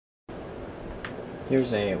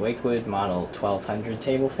Here's a Lakewood model 1200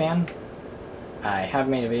 table fan. I have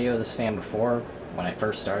made a video of this fan before when I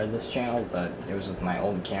first started this channel, but it was with my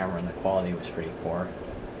old camera and the quality was pretty poor.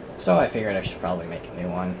 So I figured I should probably make a new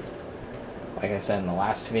one. Like I said in the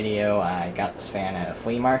last video, I got this fan at a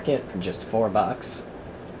flea market for just $4.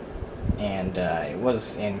 And it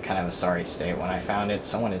was in kind of a sorry state when I found it.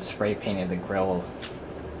 Someone had spray painted the grill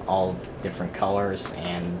all different colors,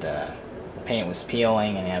 and the paint was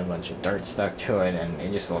peeling and it had a bunch of dirt stuck to it, and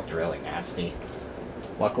it just looked really nasty.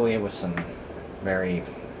 Luckily, with some very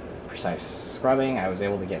precise scrubbing, I was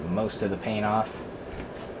able to get most of the paint off.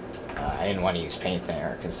 I didn't want to use paint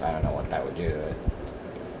thinner because I don't know what that would do to it.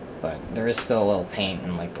 But there is still a little paint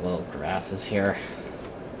in like the little grasses here.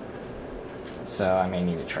 So I may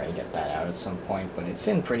need to try to get that out at some point, but it's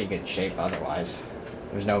in pretty good shape otherwise.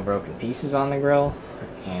 There's no broken pieces on the grill,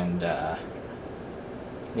 and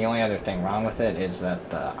the only other thing wrong with it is that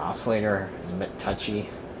the oscillator is a bit touchy.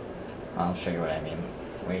 I'll show you what I mean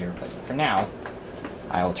later, but for now,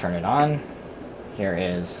 I will turn it on. Here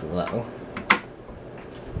is low.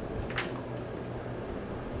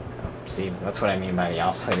 See, that's what I mean by the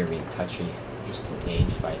oscillator being touchy, just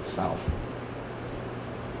engaged by itself.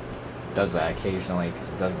 It does that occasionally because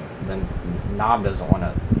it doesn't, the knob doesn't want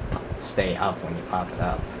to stay up when you pop it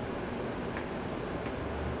up.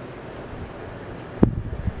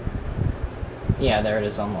 Yeah, there it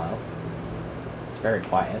is on low. It's very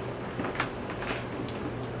quiet.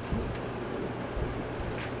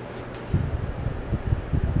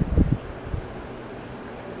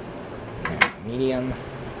 And medium.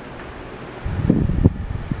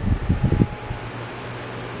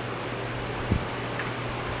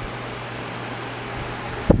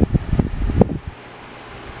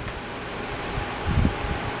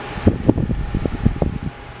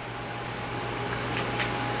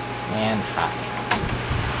 And high.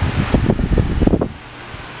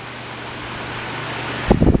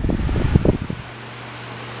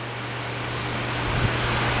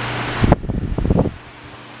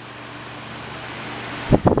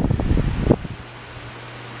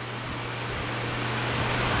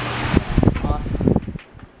 Off.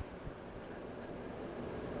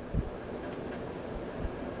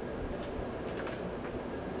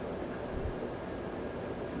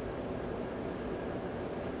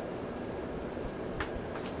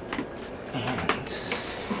 And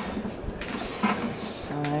there's the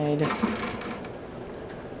side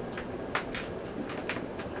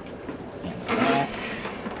and back.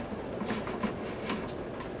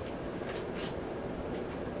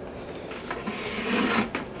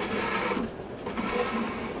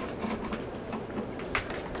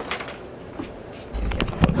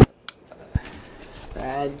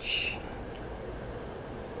 Badge.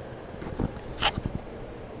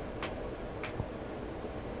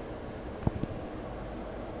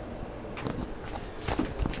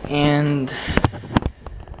 And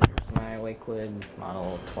here's my Lakewood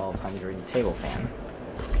model 1200 table fan.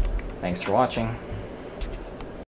 Thanks for watching.